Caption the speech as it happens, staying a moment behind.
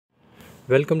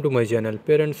Welcome to my channel.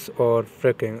 Parents are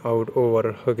freaking out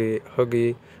over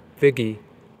Huggy Wiggy,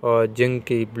 a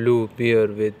junky blue bear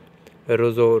with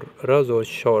razor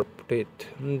sharp teeth.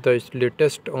 The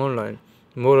latest online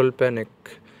moral panic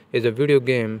is a video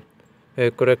game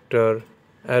character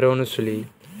erroneously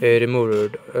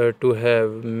removed to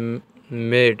have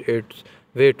made its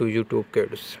way to YouTube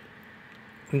Kids.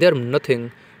 There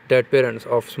nothing that parents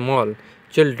of small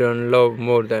children love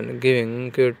more than giving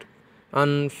kids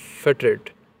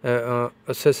unfettered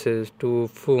access to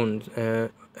phones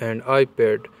and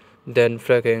iPad, then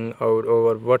freaking out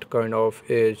over what kind of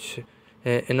age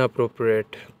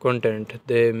inappropriate content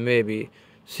they may be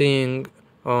seeing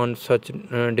on such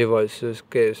devices.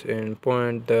 Case in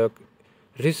point, the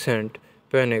recent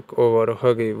panic over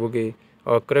Huggy Wuggy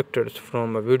are characters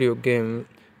from a video game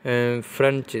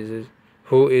franchise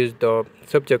who is the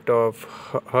subject of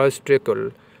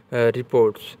hysterical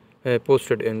reports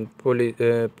posted in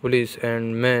police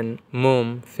and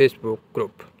mom Facebook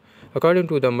group. According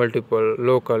to the multiple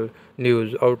local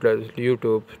news outlets,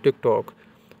 YouTube, TikTok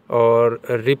are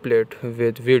replete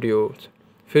with videos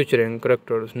featuring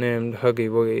characters named Huggy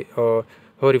Wuggy, a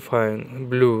horrifying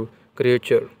blue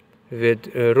creature with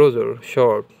razor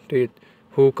sharp teeth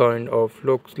who kind of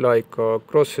looks like a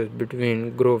crosses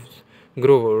between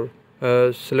Grover,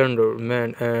 Slender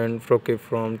Man, and Froggy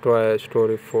from Toy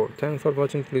Story 4. Thanks for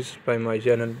watching. Please subscribe my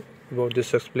channel about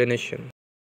this explanation.